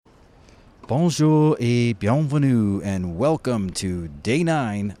Bonjour et bienvenue, and welcome to Day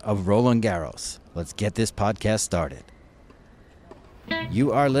 9 of Roland Garros. Let's get this podcast started.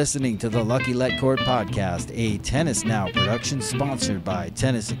 You are listening to the Lucky Letcord podcast, a Tennis Now production sponsored by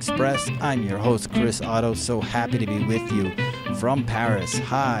Tennis Express. I'm your host, Chris Otto. So happy to be with you from Paris,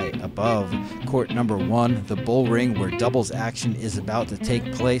 high above court number 1, the Bull Ring, where doubles action is about to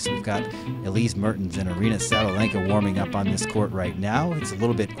take place. We've got Elise Mertens and Aryna Sabalenka warming up on this court right now. It's a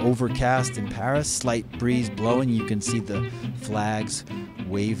little bit overcast in Paris, slight breeze blowing. You can see the flags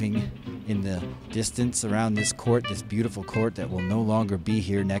waving in the distance around this court, this beautiful court that will no longer be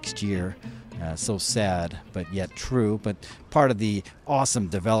here next year. So sad, but yet true, but part of the awesome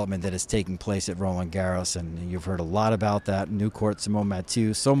development that is taking place at Roland Garros, and you've heard a lot about that. New court, Simone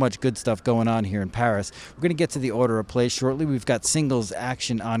Mathieu, so much good stuff going on here in Paris. We're going to get to the order of play shortly. We've got singles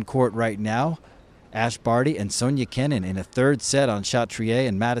action on court right now. Ash Barty and Sonia Kenin in a third set on Chatrier,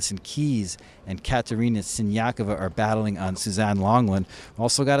 and Madison Keys and Katerina Siniakova are battling on Suzanne Lenglen.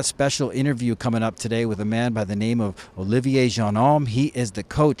 Also got a special interview coming up today with a man by the name of Olivier Jeunehomme. He is the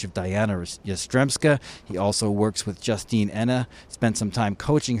coach of Dayana Yastremska. He also works with Justine Henin, spent some time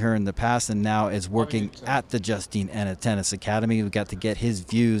coaching her in the past, and now is working at the Justine Henin Tennis Academy. We got to get his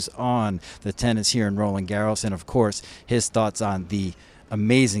views on the tennis here in Roland Garros, and of course his thoughts on the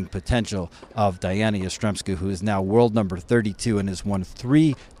amazing potential of Dayana Yastremska, who is now world number 32 and has won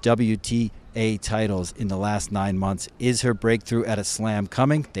 3 WTA titles in the last 9 months. Is her breakthrough at a slam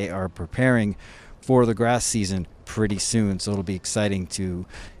coming? They are preparing for the grass season pretty soon, so it'll be exciting to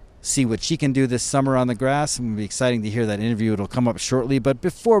see what she can do this summer on the grass. It'll be exciting to hear that interview. It'll come up shortly. But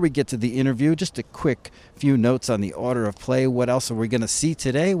before we get to the interview, just a quick few notes on the order of play. What else are we going to see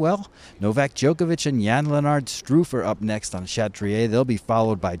today? Well, Novak Djokovic and Jan-Lennard Struff are up next on Chatrier. They'll be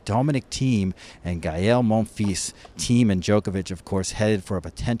followed by Dominic Thiem and Gael Monfils. Thiem and Djokovic, of course, headed for a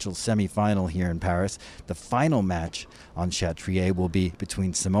potential semifinal here in Paris. The final match on Chatrier will be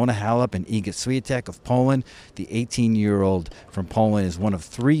between Simona Halep and Iga Swiatek of Poland. The 18-year-old from Poland is one of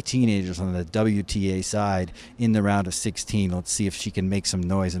 3 teenagers on the WTA side in the round of 16. Let's see if she can make some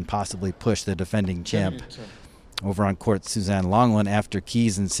noise and possibly push the defending champ. Over on court, Suzanne Lenglen, after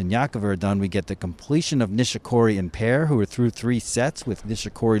Keys and Siniakova are done, we get the completion of Nishikori and Paire, who are through 3 sets, with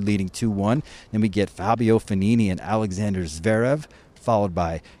Nishikori leading 2-1. Then we get Fabio Fognini and Alexander Zverev, followed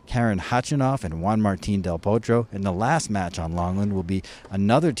by Karen Khachanov and Juan Martín del Potro. And the last match on Lenglen will be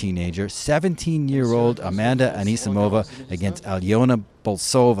another teenager, 17-year-old Amanda Anisimova against Alyona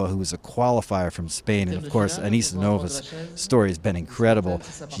Bolsova, who is a qualifier from Spain. And of course, Anisimova's story has been incredible.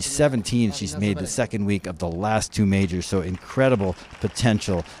 She's 17. She's made the second week of the last 2 majors, so incredible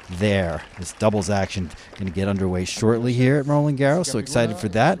potential there. This doubles action going to get underway shortly here at Roland Garros, so excited for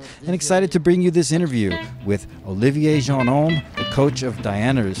that, and excited to bring you this interview with Olivier Jeunehomme, the coach of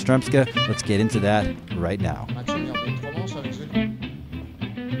Dayana Yastremska. Let's get into that right now.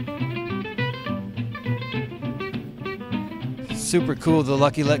 Super cool. The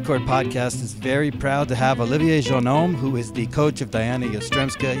Lucky Letcord podcast is very proud to have Olivier Jeunehomme, who is the coach of Dayana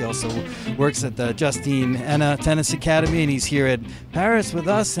Yastremska. He also works at the Justine Henin Tennis Academy, and he's here at Paris with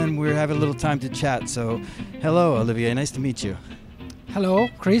us, and we're having a little time to chat. So, hello, Olivier. Nice to meet you. Hello,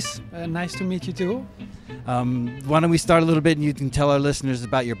 Chris. Nice to meet you too. Why don't we start a little bit, and you can tell our listeners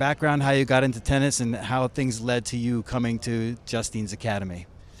about your background, how you got into tennis, and how things led to you coming to Justine's Academy.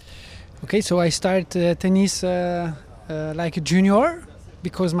 Okay, so I started tennis like a junior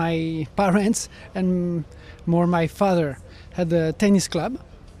because my parents and more my father had a tennis club,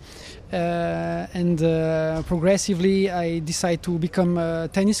 and progressively I decided to become a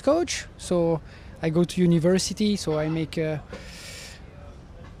tennis coach. So I go to university, so I make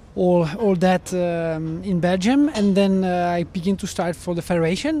all that in Belgium, and then I begin to start for the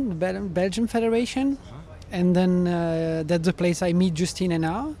federation, the Belgian Federation, and then that's the place I meet Justine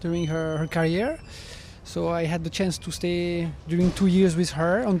now during her career. So I had the chance to stay during 2 years with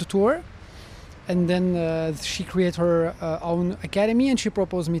her on the tour, and then she created her own academy, and she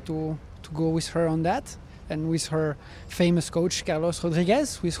proposed me to go with her on that, and with her famous coach Carlos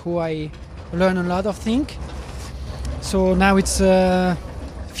Rodriguez, with who I learned a lot of things. So now it's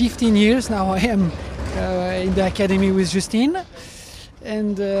 15 years now I am in the academy with Justine,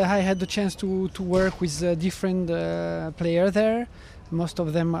 and I had the chance to work with different players there, most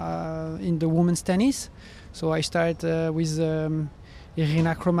of them in the women's tennis. So I started with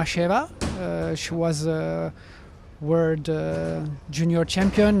Irina Kromasheva. She was world junior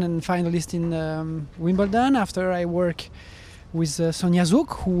champion and finalist in Wimbledon. After I worked with Sonia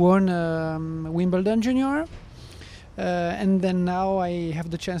Zouk, who won Wimbledon junior. And then now I have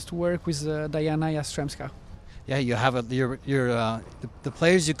the chance to work with Dayana Yastremska. Yeah, you have the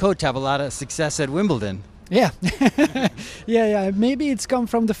players you coach have a lot of success at Wimbledon. Yeah, yeah. Maybe it's come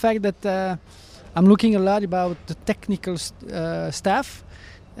from the fact that I'm looking a lot about the technical staff,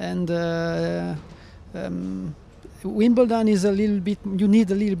 and Wimbledon is a little bit. You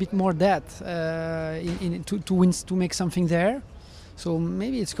need a little bit more that to win, to make something there. So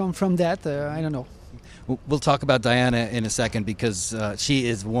maybe it's come from that. I don't know. We'll talk about Dayana in a second because she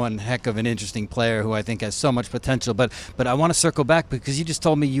is one heck of an interesting player who I think has so much potential. But I want to circle back because you just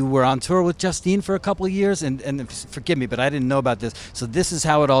told me you were on tour with Justine for a couple of years, and forgive me, but I didn't know about this. So this is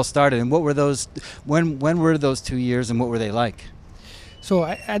how it all started. And what were those? When were those 2 years, and what were they like? So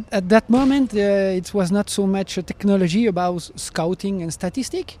at that moment, it was not so much a technology about scouting and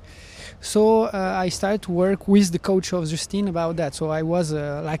statistic. So I started to work with the coach of Justine about that. So I was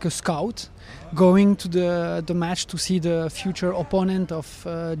like a scout, going to the match to see the future opponent of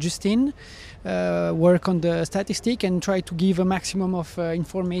Justine, work on the statistic and try to give a maximum of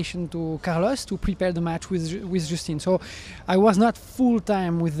information to Carlos to prepare the match with Justine. So I was not full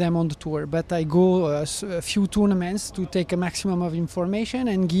time with them on the tour, but I go a few tournaments to take a maximum of information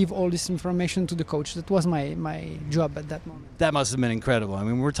and give all this information to the coach. That was my job at that moment. That must have been incredible. I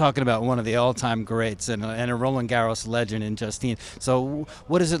mean, we're talking about one of the all-time greats and a Roland Garros legend in Justine. So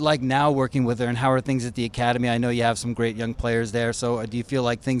what is it like now working with her, and how are things at the academy? I know you have some great young players there, so do you feel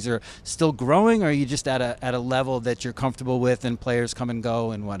like things are still growing, or are you just at a level that you're comfortable with and players come and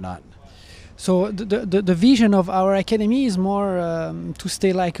go and whatnot? So the vision of our academy is more to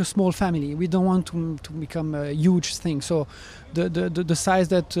stay like a small family. We don't want to become a huge thing. So the size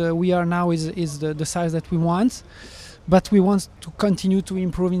that we are now is the size that we want, but we want to continue to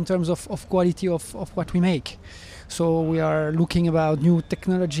improve in terms of quality of what we make. So we are looking about new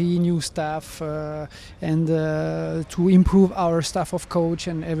technology, new staff, and to improve our staff of coach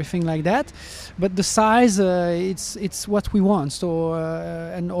and everything like that. But the size, it's what we want. So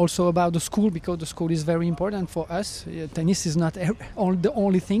and also about the school, because the school is very important for us. Tennis is not the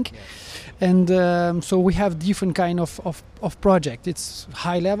only thing, and so we have different kind of project. It's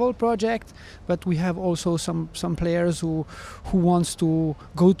high level project, but we have also some players who wants to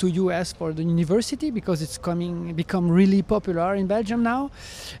go to US for the university because it's become really popular in Belgium now,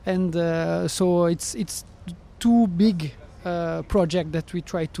 and so it's too big project that we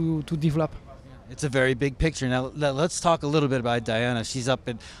try to develop. It's a very big picture. Now let's talk a little bit about Dayana. She's up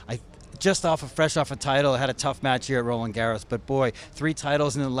in fresh off a title, had a tough match here at Roland Garros, but boy, 3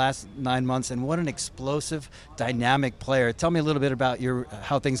 titles in the last 9 months, and what an explosive, dynamic player. Tell me a little bit about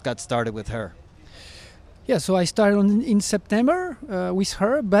how things got started with her. Yeah, so I started in September with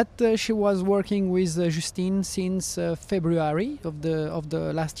her, but she was working with Justine since February of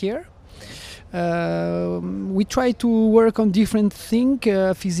the last year. We try to work on different things,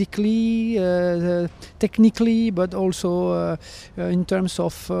 physically, technically, but also in terms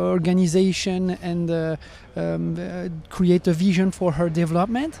of organization and create a vision for her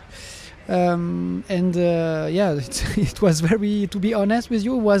development. It was very, to be honest with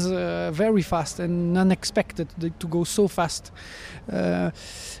you, it was very fast and unexpected to go so fast.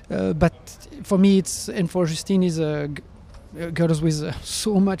 But for me, and for Justine, is girls with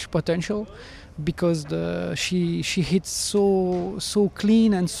so much potential, because she hits so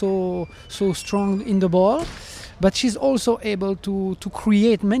clean and so strong in the ball. But she's also able to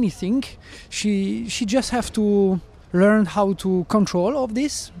create many things. She just have to learn how to control of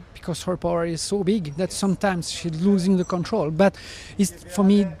this, because her power is so big that sometimes she's losing the control. But it's, for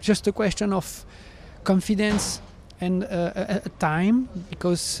me, just a question of confidence and time,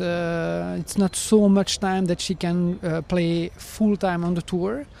 because it's not so much time that she can play full time on the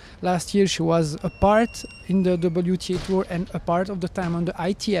tour. Last year she was a part in the WTA Tour and a part of the time on the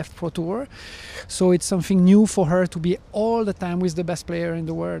ITF Pro Tour. So it's something new for her to be all the time with the best player in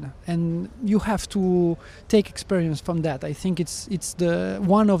the world. And you have to take experience from that. I think it's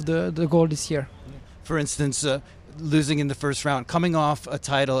one of the goal this year. For instance, losing in the first round, coming off a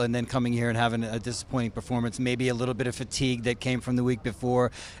title and then coming here and having a disappointing performance, maybe a little bit of fatigue that came from the week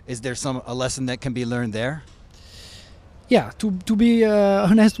before. Is there a lesson that can be learned there? Yeah, to be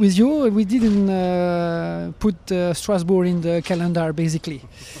honest with you, we didn't put Strasbourg in the calendar, basically.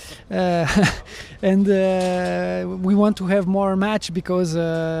 And we want to have more match because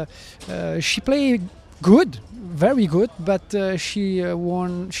she played good, very good, but she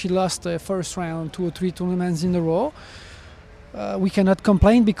lost the first round 2 or 3 tournaments in a row. We cannot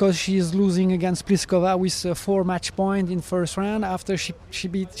complain because she is losing against Pliskova with 4 match points in first round. After she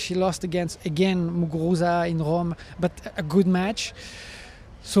lost against again Muguruza in Rome, but a good match.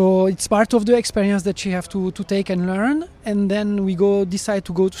 So it's part of the experience that she have to take and learn. And then we decide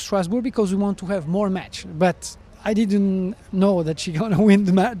to go to Strasbourg because we want to have more match. But I didn't know that she gonna win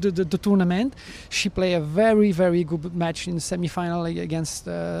the tournament. She played a very, very good match in the semi-final against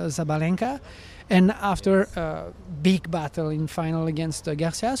Zabalenka, and after a big battle in final against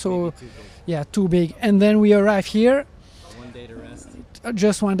Garcia. So, yeah, too big. And then we arrive here. 1 day to rest.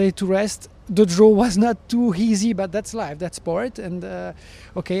 Just 1 day to rest. The draw was not too easy, but that's life, that's sport. And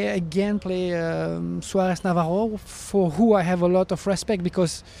again play Suarez Navarro, for who I have a lot of respect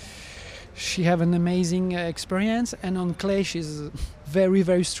because she have an amazing experience, and on clay she's very,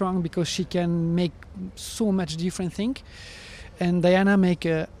 very strong because she can make so much different thing. And Dayana make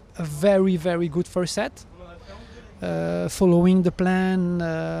a very, very good first set. Following the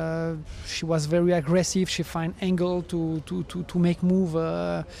plan, she was very aggressive. She find angle to make move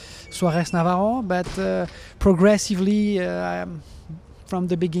Suarez Navarro, but progressively from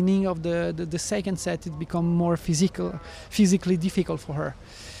the beginning of the second set, it become more physically difficult for her.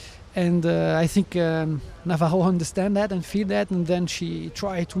 And I think Navarro understand that and feel that, and then she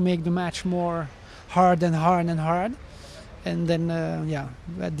tried to make the match more hard and hard and hard. And then,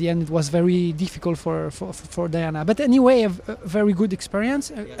 at the end it was very difficult for Dayana. But anyway, a very good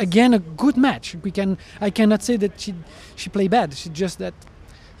experience. Yes. Again, a good match. I cannot say that she played bad. She just that,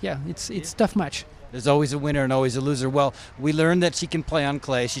 it's tough match. There's always a winner and always a loser. Well, we learned that she can play on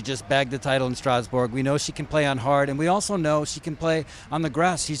clay. She just bagged the title in Strasbourg. We know she can play on hard, and we also know she can play on the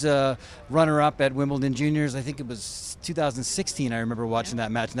grass. She's a runner-up at Wimbledon Juniors. I think it was 2016. I remember watching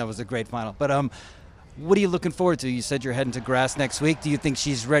that match, and that was a great final. But what are you looking forward to? You said you're heading to grass next week. Do you think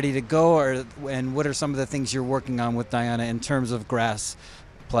she's ready to go, and what are some of the things you're working on with Dayana in terms of grass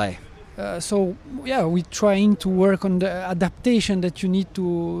play? We're trying to work on the adaptation that you need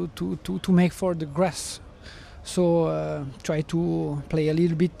to make for the grass. So try to play a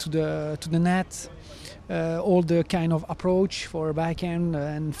little bit to the net, all the kind of approach for backhand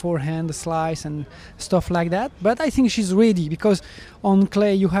and forehand, the slice and stuff like that. But I think she's ready because on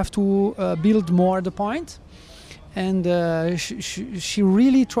clay you have to build more the point, and she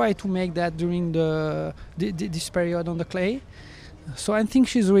really tried to make that during this period on the clay. So I think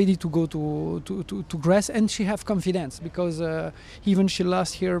she's ready to go to grass, and she have confidence because even she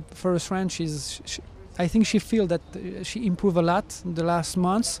lost her first round. I think she feel that she improved a lot in the last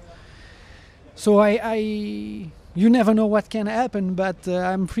months. So you never know what can happen, but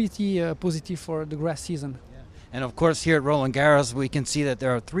I'm pretty positive for the grass season. And of course, here at Roland Garros, we can see that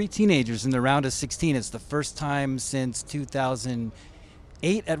there are 3 teenagers in the round of 16. It's the first time since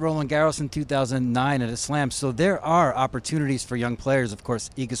 2008 at Roland Garros, in 2009 at a Slam. So there are opportunities for young players. Of course,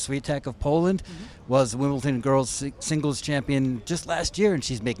 Iga Swiatek of Poland was Wimbledon girls singles champion just last year, and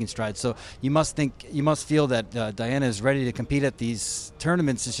she's making strides. So you must feel that Dayana is ready to compete at these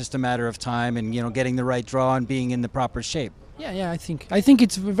tournaments. It's just a matter of time and getting the right draw and being in the proper shape. I think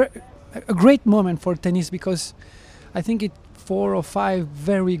it's a great moment for tennis because I think it's 4 or 5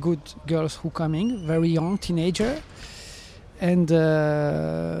 very good girls who coming, very young teenager. And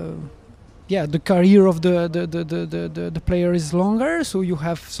the career of the player is longer, so you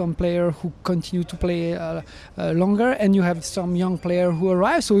have some player who continue to play longer, and you have some young player who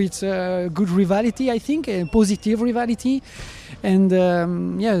arrive. So it's a good rivalry, I think, a positive rivalry. And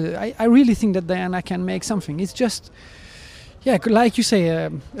I really think that Dayana can make something. It's just, like you say,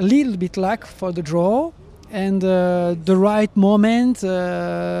 a little bit luck for the draw. And the right moment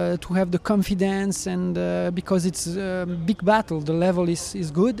to have the confidence, and because it's a big battle, the level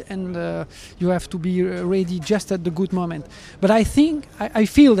is good, and you have to be ready just at the good moment. But I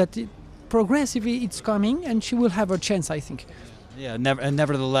feel that progressively it's coming, and she will have a chance, I think. Yeah,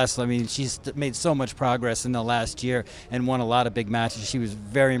 nevertheless, I mean, she's made so much progress in the last year and won a lot of big matches. She was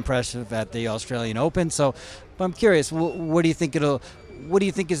very impressive at the Australian Open. So, I'm curious, what do you think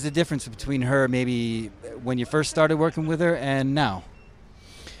is the difference between her maybe when you first started working with her and now?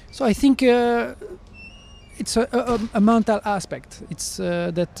 So I think it's a mental aspect. It's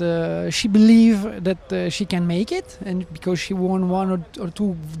that she believes that she can make it, and because she won 1 or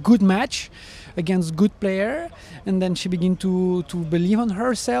 2 good match against good player, and then she begin to believe on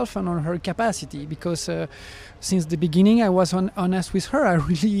herself and on her capacity. Because since the beginning I was honest with her, I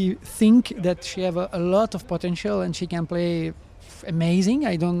really think that she have a lot of potential and she can play amazing.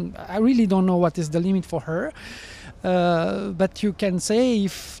 I really don't know what is the limit for her, but you can say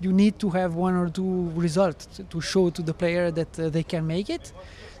if you need to have 1 or 2 results to show to the player that they can make it.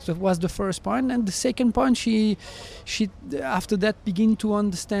 So it was the first point, and the second point, she after that begin to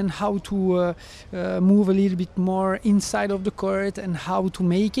understand how to move a little bit more inside of the court and how to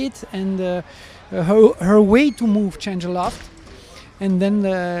make it, and her way to move changed a lot. and then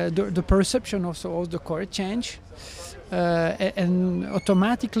the perception also of the court change, and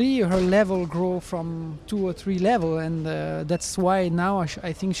automatically her level grow from 2 or 3 level, and that's why now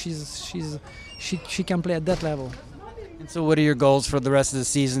I think she can play at that level. And so, what are your goals for the rest of the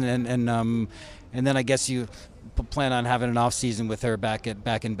season? And then I guess you plan on having an off season with her back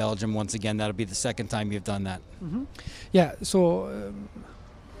in Belgium once again. That'll be the second time you've done that. Mm-hmm. Yeah. So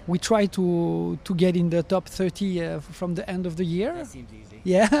we try to get in the top 30 from the end of the year. That seems easy.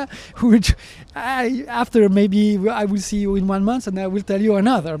 Yeah. Which after maybe I will see you in 1 month and I will tell you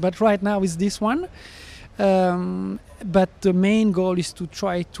another. But right now is this one. But the main goal is to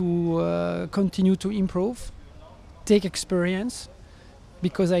try to continue to improve, take experience,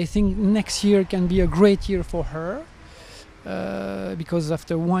 because I think next year can be a great year for her, because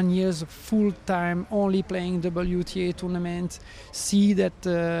after 1 year full-time only playing WTA tournament, see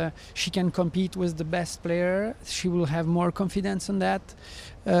that she can compete with the best player, she will have more confidence in that,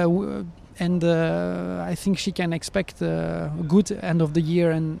 and I think she can expect a good end of the year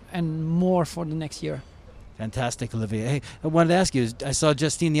and more for the next year. Fantastic, Olivier. Hey, I wanted to ask you, I saw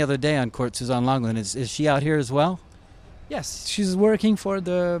Justine the other day on court, Suzanne Lenglen. Is she out here as well? Yes, she's working for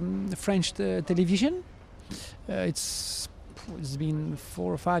the French television. It's been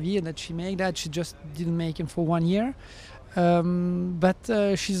 4 or 5 years that she made that. She just didn't make it for 1 year, but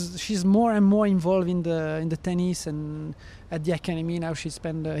she's more and more involved in the tennis and at the academy now. She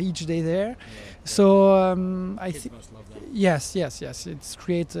spends each day there. Yeah, so I think yes, it's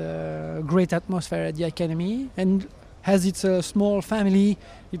create a great atmosphere at the academy, and as it's a small family,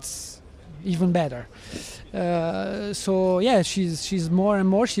 it's even better. So yeah, she's more and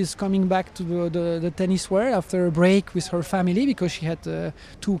more. She's coming back to the tennis world after a break with her family because she had 2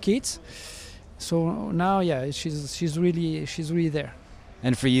 kids. So now, yeah, she's really there.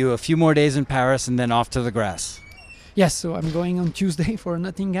 And for you, a few more days in Paris and then off to the grass. Yes, so I'm going on Tuesday for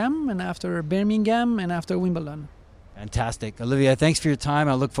Nottingham, and after Birmingham, and after Wimbledon. Fantastic, Olivier. Thanks for your time.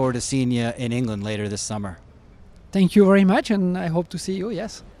 I look forward to seeing you in England later this summer. Thank you very much, and I hope to see you.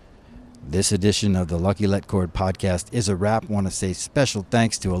 Yes. This edition of the Lucky Letcord podcast is a wrap. I want to say special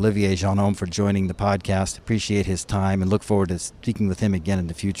thanks to Olivier Jeunehomme for joining the podcast. Appreciate his time and look forward to speaking with him again in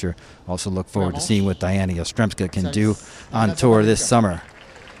the future. Also look forward to seeing what Dayana Yastremska can do on tour this summer.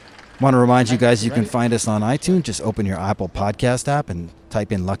 Want to remind you guys you can find us on iTunes. Just open your Apple Podcast app and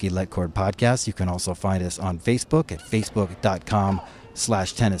type in Lucky Letcord Podcast. You can also find us on Facebook at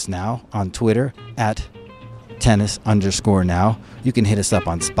facebook.com/tennisnow, on Twitter at tennis_now. You can hit us up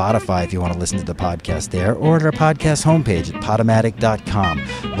on Spotify if you want to listen to the podcast there, or at our podcast homepage at podomatic.com.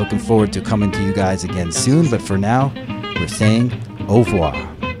 Looking forward to coming to you guys again soon, but for now, we're saying au revoir.